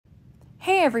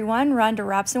Hey everyone, Rhonda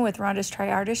Robson with Rhonda's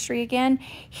Tri-RRR-tistry again.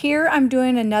 Here I'm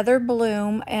doing another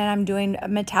bloom and I'm doing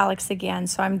metallics again.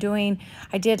 So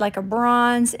I did like a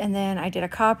bronze and then I did a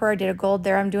copper, I did a gold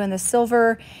there. I'm doing the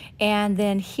silver, and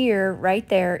then here, right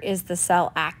there, is the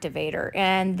cell activator.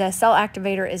 And the cell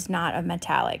activator is not a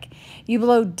metallic. You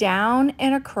blow down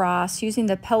and across using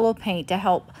the pillow paint to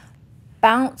help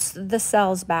bounce the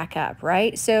cells back up,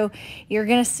 right? So you're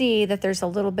going to see that there's a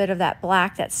little bit of that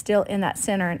black that's still in that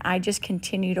center, and I just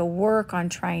continue to work on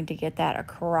trying to get that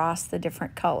across the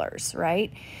different colors,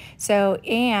 right? So,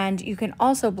 and you can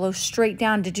also blow straight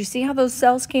down. Did you see how those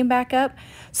cells came back up?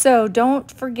 So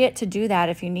don't forget to do that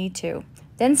if you need to.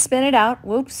 Then spin it out.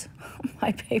 Whoops,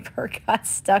 my paper got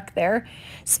stuck there.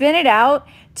 Spin it out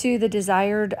to the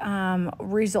desired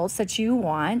results that you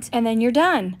want, and then you're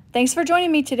done. Thanks for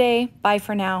joining me today. Bye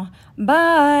for now.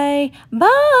 Bye.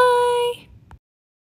 Bye.